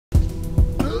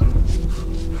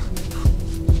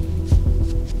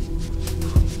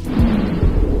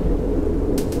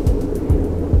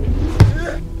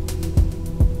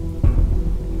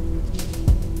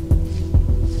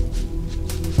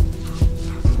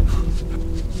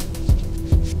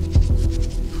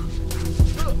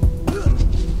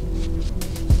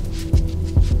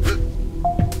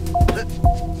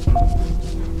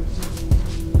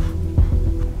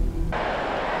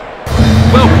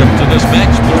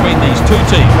two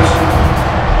teams.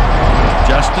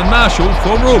 Justin Marshall,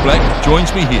 former All Black,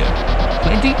 joins me here.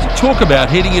 Plenty to talk about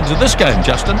heading into this game,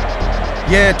 Justin.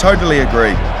 Yeah, totally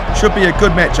agree. Should be a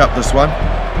good match-up, this one.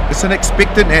 It's an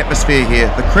expectant atmosphere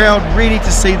here. The crowd ready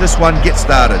to see this one get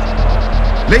started.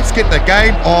 Let's get the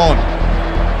game on.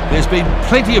 There's been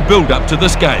plenty of build-up to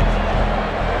this game.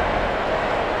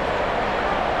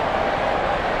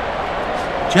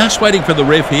 Just waiting for the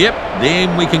ref here,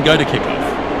 then we can go to kick-off.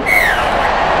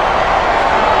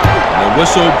 The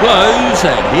whistle blows,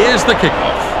 and here's the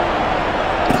kick-off.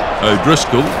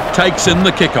 O'Driscoll takes in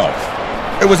the kick-off.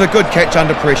 It was a good catch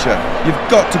under pressure. You've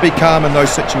got to be calm in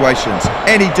those situations,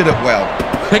 and he did it well.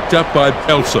 Picked up by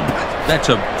Pelson. That's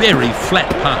a very flat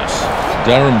pass.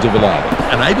 Durham de Villada,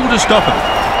 unable to stop him.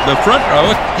 The front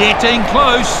rower getting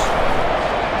close.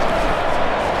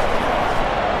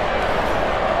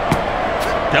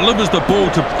 Delivers the ball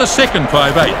to the second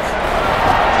 5/8.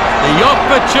 The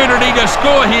opportunity to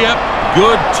score here.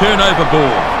 Good turnover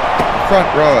ball. Front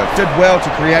rower did well to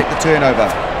create the turnover.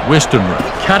 Western row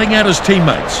cutting out his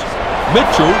teammates.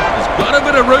 Mitchell has got a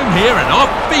bit of room here and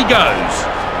off he goes.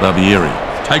 Lavieri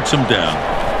takes him down.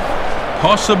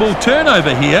 Possible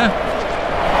turnover here.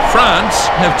 France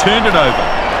have turned it over.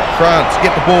 France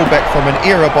get the ball back from an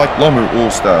error by Lomu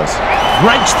All-Stars.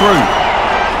 Breaks through.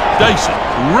 Dacey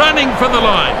running for the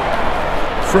line.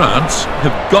 France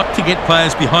have got to get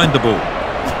players behind the ball.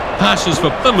 Passes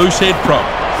for the loose head prop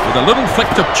with a little flick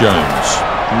to Jones.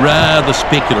 Rather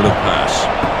speculative pass.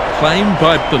 Claimed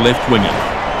by the left winger.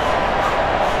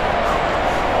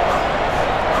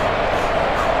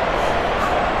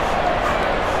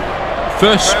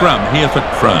 First scrum here for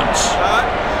France.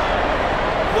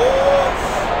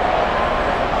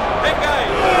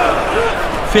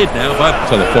 Fed now by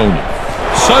California.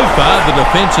 So far, the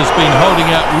defence has been holding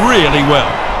out really well.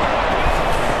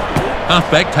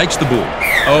 Halfback takes the ball.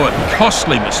 Oh, a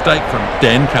costly mistake from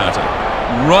Dan Carter.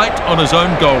 Right on his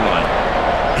own goal line.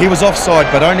 He was offside,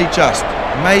 but only just.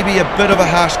 Maybe a bit of a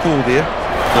harsh call there.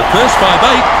 The first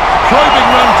 5/8, probing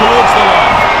run towards the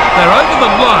line. They're over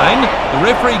the line. The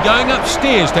referee going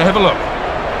upstairs to have a look.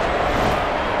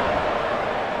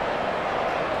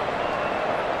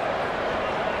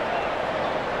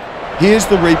 Here's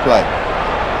the replay.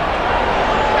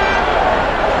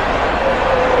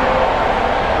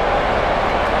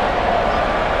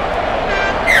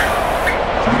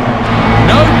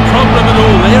 No problem at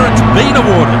all there. It's been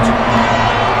awarded.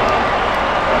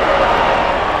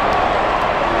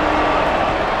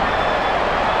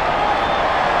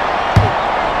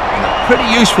 Pretty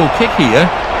useful kick here.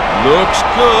 Looks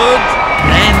good.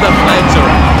 And the flags are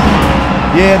up.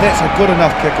 Yeah, that's a good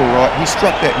enough kick, all right. He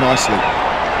struck that nicely.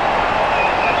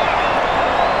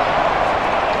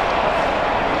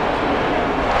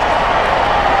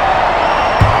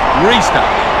 Restart.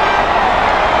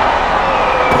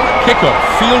 Kick-off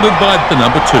fielded by the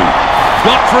number 2.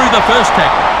 Got through the first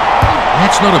tackle.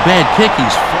 That's not a bad kick.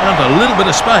 He's found a little bit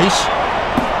of space.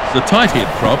 The tight head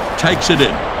prop takes it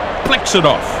in. Flicks it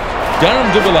off. Durham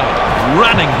de Villada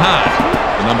running hard.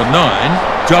 The number 9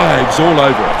 dives all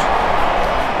over it.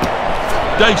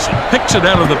 Dacey picks it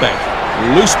out of the back.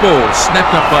 Loose ball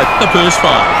snapped up by the first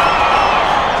 5.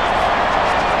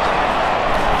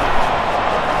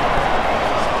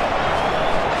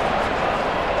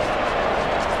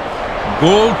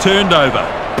 Ball turned over.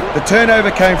 The turnover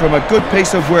came from a good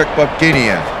piece of work by Guinea.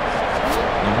 A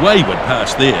wayward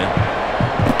pass there.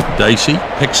 Dacey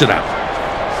picks it up.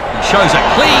 He shows a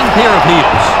clean pair of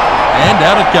heels. And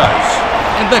out it goes.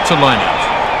 And that's a line out.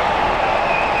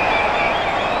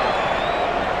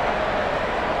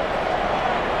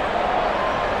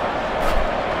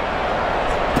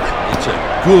 It's a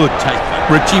good take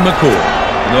by Richie McCaw.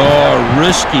 Oh,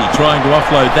 risky trying to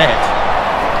offload that.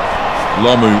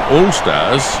 Lomu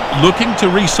All-Stars looking to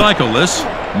recycle this.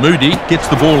 Moody gets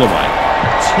the ball away.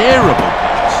 Terrible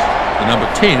pass. The number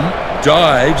 10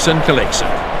 dives and collects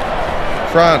it.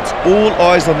 France, all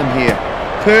eyes on them here.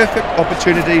 Perfect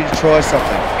opportunity to try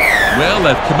something. Well,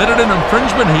 they've committed an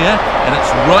infringement here, and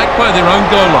it's right by their own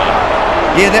goal line.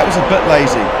 Yeah, that was a bit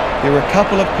lazy. There were a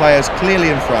couple of players clearly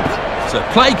in front. So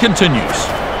play continues.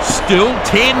 Still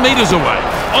 10 metres away.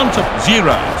 Onto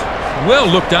Girard. Well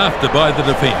looked after by the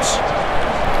defence.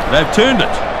 They've turned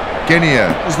it.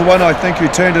 Guinea was the one I think who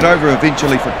turned it over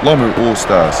eventually for Lomu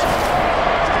All-Stars.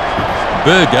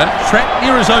 Berger trapped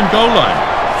near his own goal line.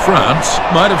 France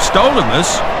might have stolen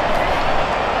this.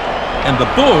 And the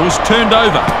ball's turned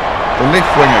over. The left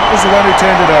winger was the one who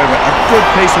turned it over. A good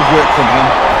piece of work from him.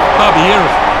 Barbieri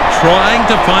trying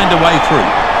to find a way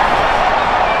through.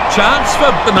 Chance for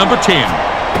the number 10.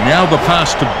 Now the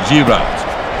pass to Girard.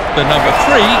 The number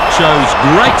 3 shows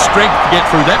great strength to get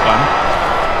through that one.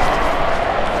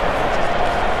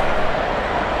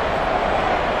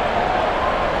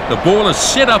 The ball is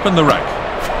set up in the ruck.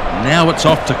 Now it's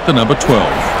off to the number 12.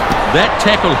 That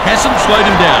tackle hasn't slowed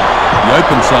him down. The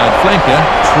open side flanker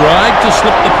tried to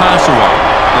slip the pass away.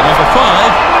 The number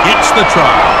 5 gets the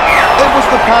try. It was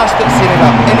the pass that set it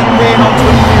up, and he ran onto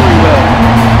it very well.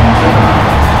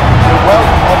 Well,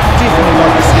 I'd definitely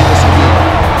like to see this again.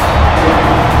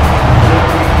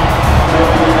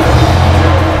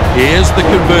 Here's the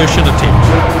conversion attempt.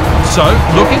 So,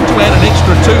 looking to add an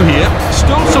extra 2 here.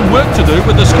 Still some work to do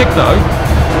with this kick though.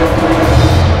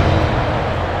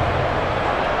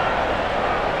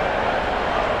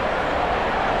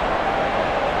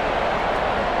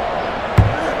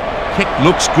 Kick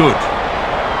looks good.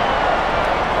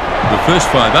 The first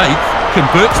 5/8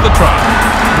 converts the try.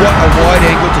 What a wide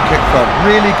angle to kick from.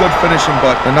 Really good finishing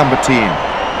by the number 10.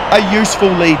 A useful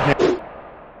lead now.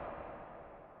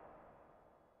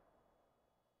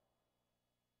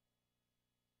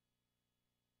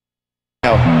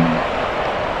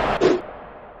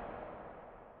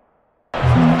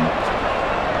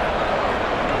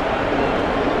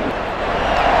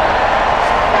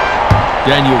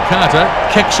 Daniel Carter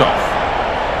kicks off.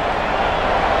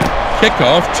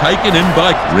 Kick-off taken in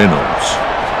by Reynolds.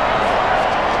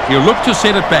 He'll look to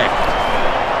set it back.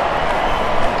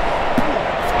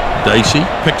 Dacey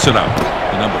picks it up.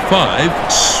 The number 5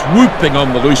 swooping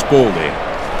on the loose ball there.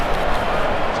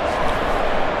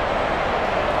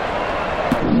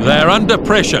 They're under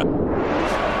pressure.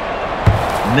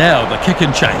 Now the kick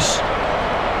and chase.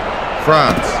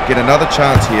 France get another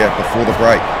chance here before the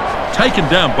break. Taken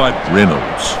down by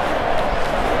Reynolds.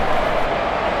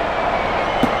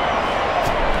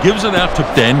 Gives it out to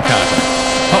Dan Carter.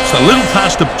 Pops a little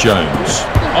past to Jones.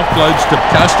 Offloads to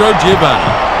Castro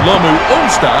Giovanni. Lomu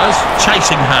All-Stars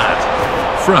chasing hard.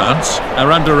 France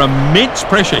are under immense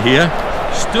pressure here.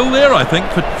 Still there, I think,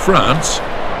 for France.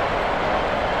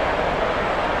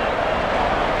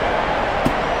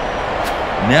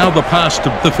 Now the pass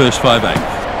to the first 5/8.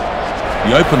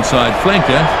 The open side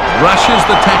flanker rushes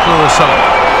the tackler aside.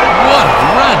 What a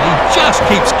run, he just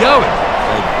keeps going.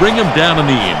 They bring him down in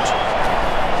the end.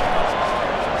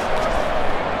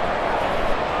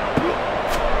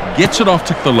 Gets it off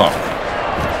to the lock.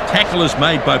 Tackle is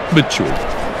made by Mitchell.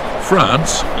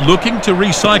 France looking to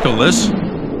recycle this.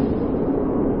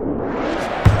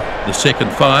 The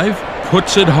second 5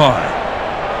 puts it high.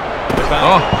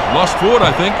 Oh, lost forward,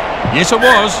 I think. Yes, it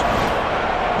was.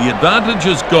 The advantage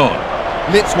is gone.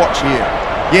 Let's watch here.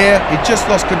 Yeah, he just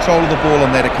lost control of the ball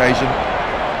on that occasion.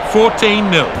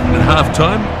 14-0 at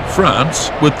half-time.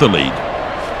 France with the lead.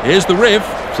 Here's the ref,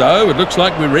 so it looks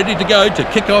like we're ready to go to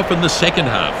kick off in the second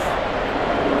half.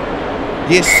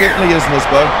 Yes, certainly is,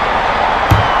 Nisbo.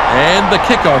 And the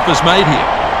kickoff is made here.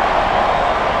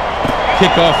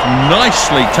 Kickoff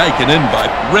nicely taken in by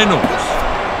Reynolds.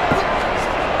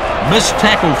 Missed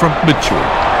tackle from Mitchell.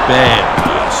 Bad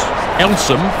pass.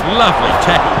 Elsom, lovely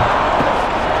tackle.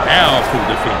 Powerful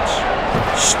defence.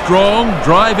 Strong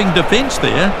driving defence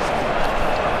there.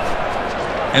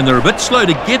 And they're a bit slow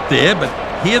to get there, but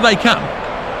here they come.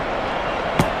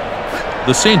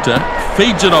 The centre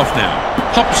feeds it off now.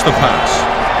 Pops the pass.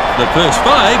 The first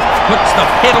 5 puts the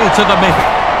pedal to the metal.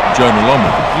 Jonah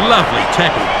Lomu, lovely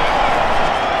tackle.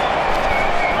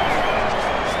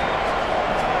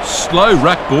 Slow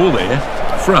ruck ball there.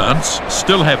 France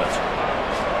still have it.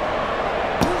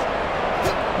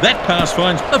 That pass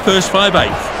finds the first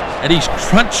 5/8, and he's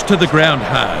crunched to the ground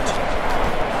hard.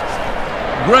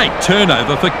 Great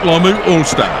turnover for Lomu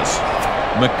All-Stars.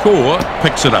 McCaw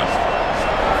picks it up.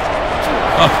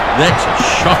 Oh, that's a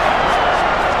shock.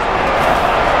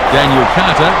 Daniel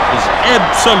Carter is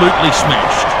absolutely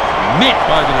smashed. Met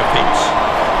by the defence.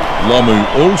 Lomu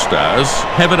All-Stars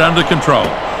have it under control.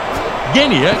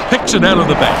 Genia picks it out of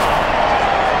the back.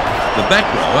 The back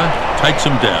rower takes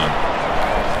him down.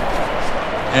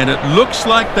 And it looks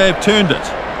like they've turned it.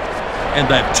 And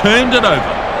they've turned it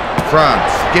over.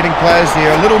 France getting players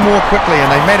there a little more quickly,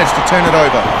 and they managed to turn it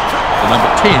over. The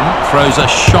number 10 throws a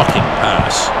shocking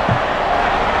pass.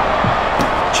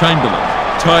 Chamberlain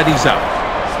tidies up.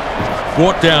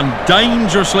 Brought down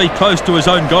dangerously close to his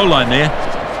own goal line there.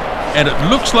 And it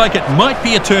looks like it might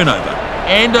be a turnover.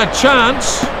 And a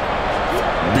chance.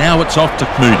 Now it's off to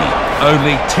Moody.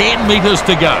 Only 10 metres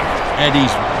to go. And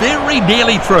he's very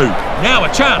nearly through. Now a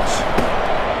chance.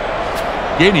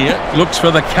 Genia looks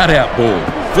for the cutout ball.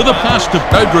 With a pass to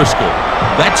O'Driscoll.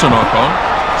 That's a knock-on.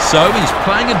 So he's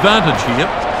playing advantage here.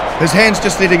 His hand's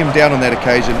just letting him down on that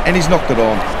occasion, and he's knocked it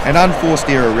on. An unforced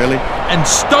error, really. And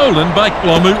stolen by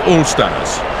Lomu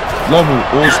All-Stars. Lomu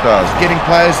All-Stars getting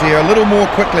players there a little more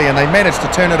quickly, and they managed to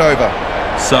turn it over.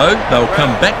 So they'll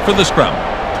come back for the scrum.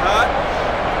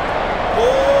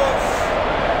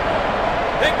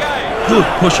 Good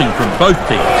pushing from both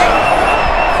teams.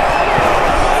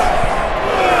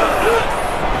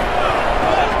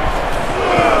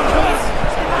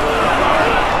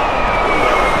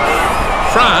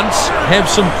 France have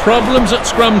some problems at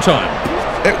scrum time.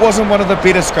 It wasn't one of the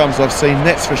better scrums I've seen,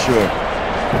 that's for sure.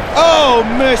 Oh,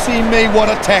 mercy me, what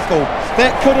a tackle.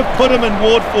 That could have put him in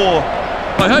Ward 4.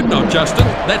 I hope not, Justin.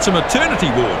 That's a maternity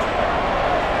ward.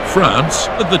 France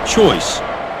with the choice.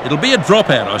 It'll be a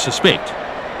dropout, I suspect.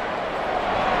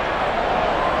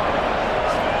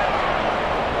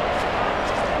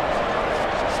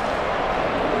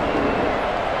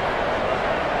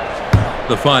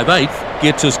 The 5/8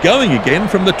 gets us going again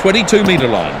from the 22-metre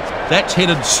line. That's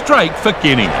headed straight for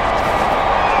Kenny.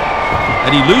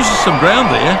 And he loses some ground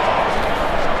there.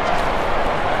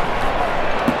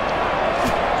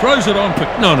 Throws it on for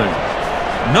Nonu.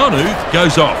 Nonu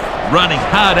goes off, running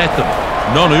hard at them.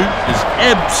 Nonu is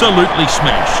absolutely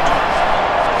smashed.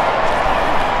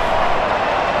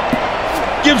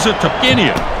 Gives it to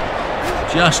Kenya.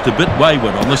 Just a bit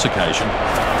wayward on this occasion.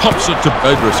 Pops it to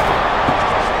O'Driscoll.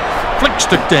 Flicks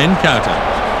to Dan Carter.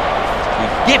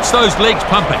 He gets those legs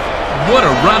pumping. What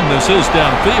a run this is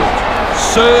downfield.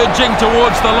 Surging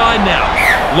towards the line now.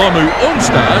 Lomu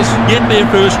All-Stars get their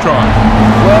first try.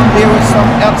 Well, there were some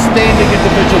outstanding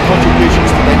individual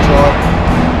contributions to that try.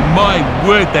 My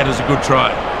word, that is a good try.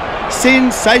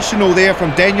 Sensational there from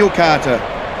Daniel Carter.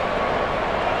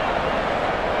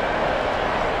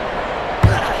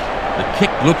 The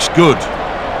kick looks good.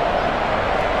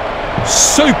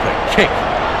 Super kick.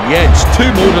 He adds 2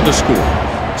 more to the score.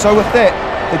 So with that,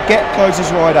 the gap closes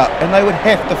right up, and they would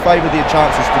have to favour their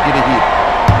chances to get ahead.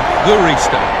 The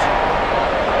restart.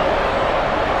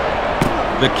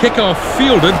 The kick-off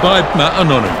fielded by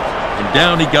Ma'anonu. And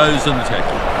down he goes in the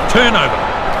tackle. Turnover.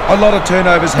 A lot of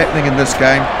turnovers happening in this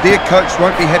game. Their coach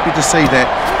won't be happy to see that.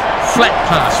 Flat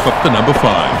pass for the number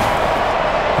 5.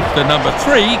 The number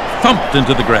 3 thumped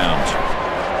into the ground.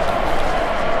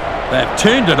 They've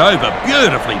turned it over.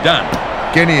 Beautifully done.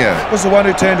 Genia was the one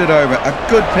who turned it over. A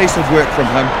good piece of work from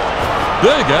him.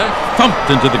 Berger thumped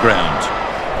into the ground.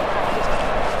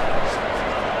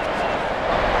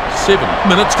 7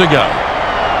 minutes to go.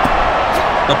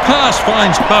 The pass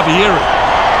finds Barbieri.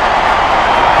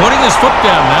 Putting his foot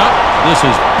down now. This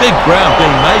is big ground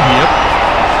being made here.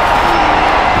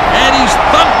 And he's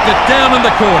thumped it down in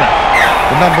the corner.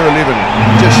 The number 11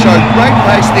 just showed great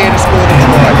pace there to score the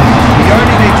try. He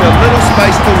only needs a little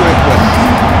space to work with.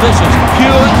 This is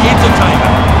pure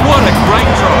entertainment. What a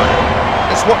great try.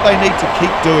 It's what they need to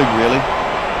keep doing, really.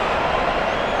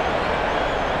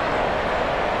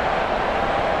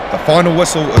 The final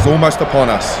whistle is almost upon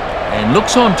us. And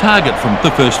looks on target from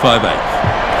the first 5/8.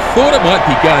 Thought it might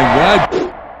be going wide.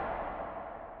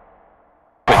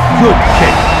 But good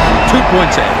kick. 2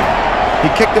 points added. He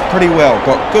kicked it pretty well,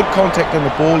 got good contact on the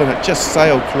ball, and it just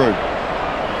sailed through.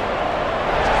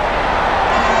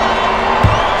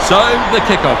 So the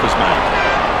kickoff is made.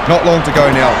 Not long to go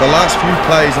now, the last few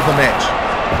plays of the match.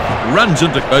 Runs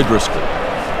into O'Driscoll.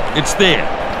 It's there.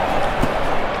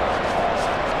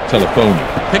 Telefoni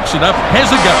picks it up,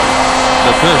 has a go.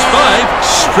 The first 5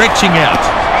 stretching out.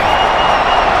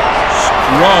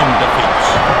 Strong defence.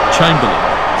 Chamberlain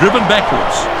driven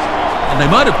backwards. And they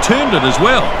might have turned it as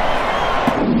well.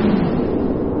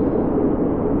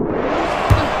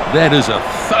 That is a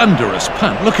thunderous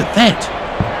punt. Look at that.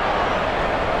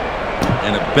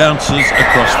 And it bounces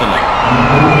across the line.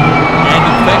 And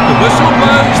in fact, the whistle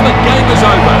blows, the game is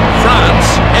over. France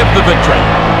have the victory.